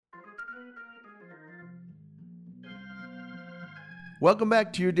Welcome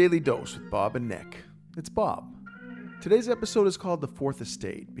back to your Daily Dose with Bob and Nick. It's Bob. Today's episode is called The Fourth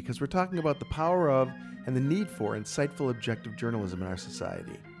Estate because we're talking about the power of and the need for insightful objective journalism in our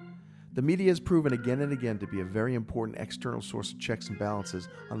society. The media has proven again and again to be a very important external source of checks and balances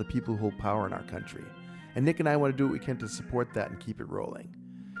on the people who hold power in our country. And Nick and I want to do what we can to support that and keep it rolling.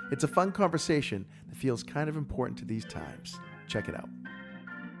 It's a fun conversation that feels kind of important to these times. Check it out.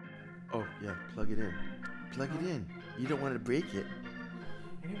 Oh, yeah, plug it in. Plug it in. You don't want to break it.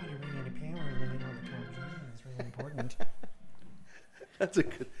 I don't want to bring any power in the middle of the conversation. It's really important.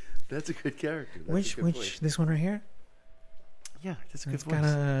 That's a good character. Which this one right here? Yeah, that's a good It's voice.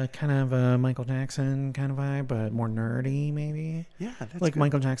 got kind of a Michael Jackson kind of vibe, but more nerdy maybe. Yeah, that's like good.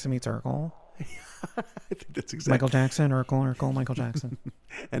 Michael Jackson meets Urkel. I think that's exactly. Michael Jackson, Urkel, Michael Jackson.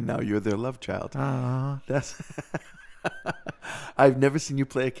 And now you're their love child. Ah, That's. I've never seen you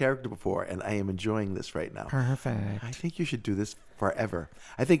play a character before, and I am enjoying this right now. perfect. I think you should do this forever.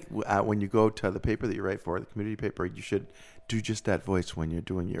 I think when you go to the paper that you write for, the community paper, you should do just that voice when you're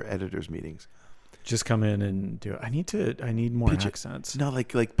doing your editors' meetings. Just come in and do it. I need more accents. No,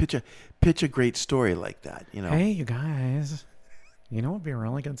 like pitch a great story like that. You know. Hey, you guys. You know what would be a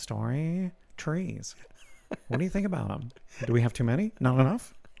really good story? Trees. What do you think about them? Do we have too many? Not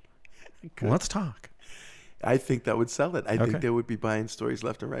enough? Let's talk. I think that would sell it. I Okay. think they would be buying stories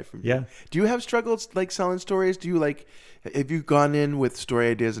left and right from you. Yeah. Do you have struggles like selling stories? Have you gone in with story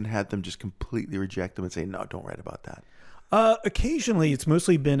ideas and had them just completely reject them and say, no, don't write about that? Occasionally, it's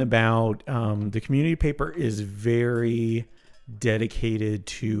mostly been about the community paper is very dedicated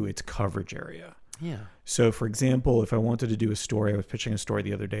to its coverage area. Yeah. So, for example, if I wanted to do a story, I was pitching a story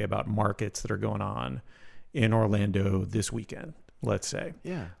the other day about markets that are going on in Orlando this weekend, let's say.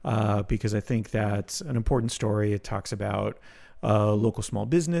 Yeah. Because I think that's an important story. It talks about local small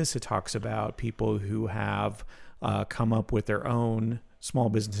business. It talks about people who have come up with their own small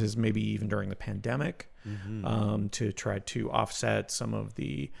businesses, maybe even during the pandemic, to try to offset some of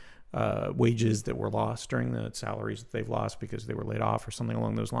the wages that were lost during the salaries that they've lost because they were laid off or something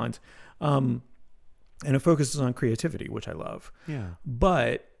along those lines. And it focuses on creativity, which I love. Yeah.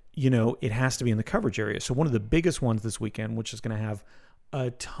 But, it has to be in the coverage area. So one of the biggest ones this weekend, which is going to have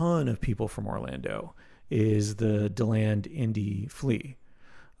a ton of people from Orlando, is the DeLand Indy Flea.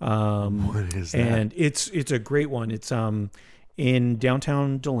 What is that? And it's a great one. It's in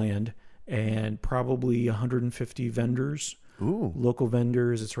downtown DeLand, and probably 150 vendors. Ooh. Local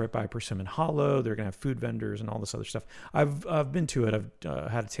vendors. It's right by Persimmon Hollow. They're going to have food vendors and all this other stuff. I've been to it.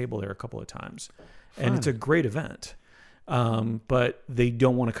 I've had a table there a couple of times. And it's a great event. But they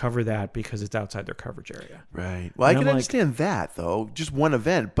don't want to cover that because it's outside their coverage area. Right. Well, I can understand that, though. Just one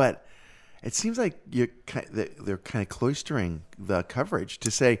event. But it seems like they're kind of cloistering the coverage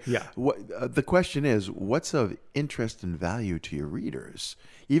to say, Yeah. The question is, what's of interest and value to your readers?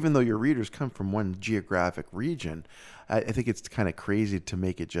 Even though your readers come from one geographic region, I think it's kind of crazy to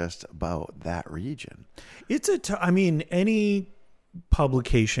make it just about that region. It's any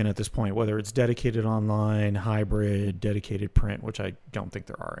publication at this point, whether it's dedicated online, hybrid, dedicated print, which I don't think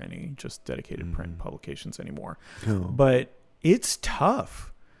there are any just dedicated print publications anymore. No. But it's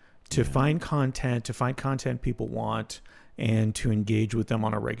tough to find content people want and to engage with them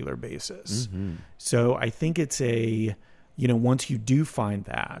on a regular basis. So I think it's once you do find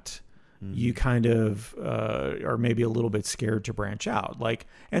that, you kind of are maybe a little bit scared to branch out.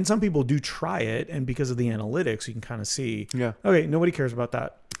 And some people do try it, and because of the analytics, you can kind of see, okay, nobody cares about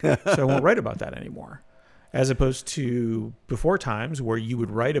that, so I won't write about that anymore. As opposed to before times where you would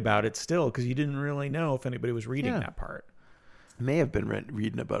write about it still because you didn't really know if anybody was reading that part. May have been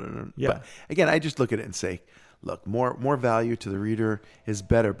reading about it. Yeah. But again, I just look at it and say, look, more value to the reader is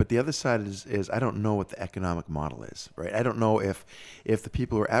better. But the other side is I don't know what the economic model is, right? I don't know if the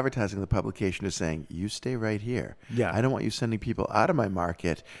people who are advertising the publication is saying, you stay right here. Yeah. I don't want you sending people out of my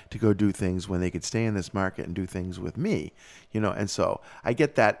market to go do things when they could stay in this market and do things with me, and so I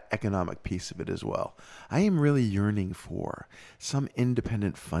get that economic piece of it as well. I am really yearning for some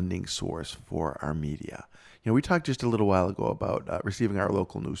independent funding source for our media. We talked just a little while ago about receiving our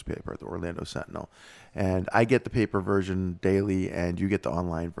local newspaper, the Orlando Sentinel. And I get the paper version daily, and you get the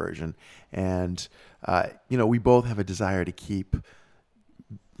online version. And, we both have a desire to keep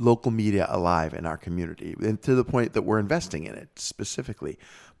local media alive in our community, and to the point that we're investing in it specifically.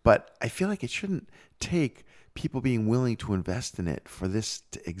 But I feel like it shouldn't take people being willing to invest in it for this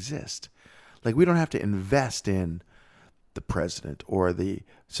to exist. Like, we don't have to invest in the president or the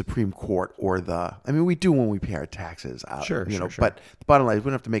Supreme Court or we do when we pay our taxes out, Sure. But the bottom line is we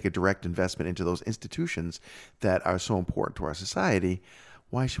don't have to make a direct investment into those institutions that are so important to our society.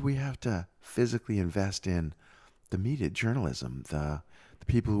 Why should we have to physically invest in the media, journalism, the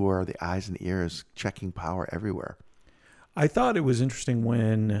people who are the eyes and ears checking power everywhere? I thought it was interesting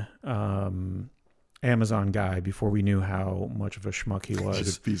when Amazon guy, before we knew how much of a schmuck he was,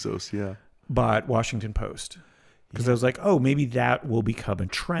 Jeff Bezos, yeah, bought Washington Post. Because I was like, oh, maybe that will become a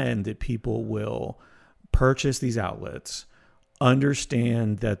trend, that people will purchase these outlets,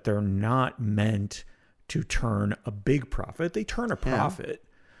 understand that they're not meant to turn a big profit. They turn a profit,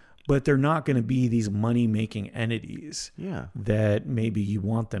 but they're not going to be these money-making entities that maybe you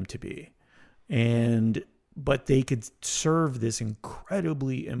want them to be. But they could serve this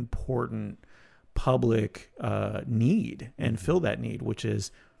incredibly important public need and fill that need, which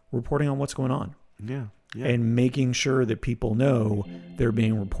is reporting on what's going on. Yeah. And making sure that people know they're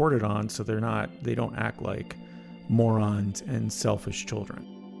being reported on, so they don't act like morons and selfish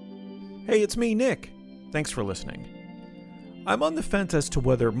children. Hey, it's me, Nick. Thanks for listening. I'm on the fence as to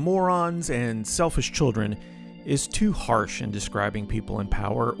whether morons and selfish children is too harsh in describing people in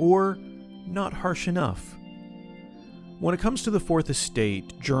power, or not harsh enough. When it comes to the Fourth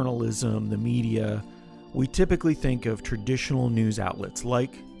Estate, journalism, the media, we typically think of traditional news outlets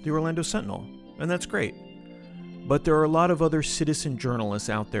like the Orlando Sentinel, and that's great. But there are a lot of other citizen journalists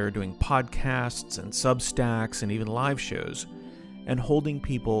out there doing podcasts and Substacks and even live shows, and holding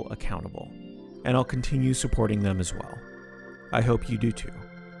people accountable. And I'll continue supporting them as well. I hope you do too.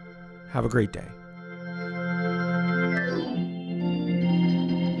 Have a great day.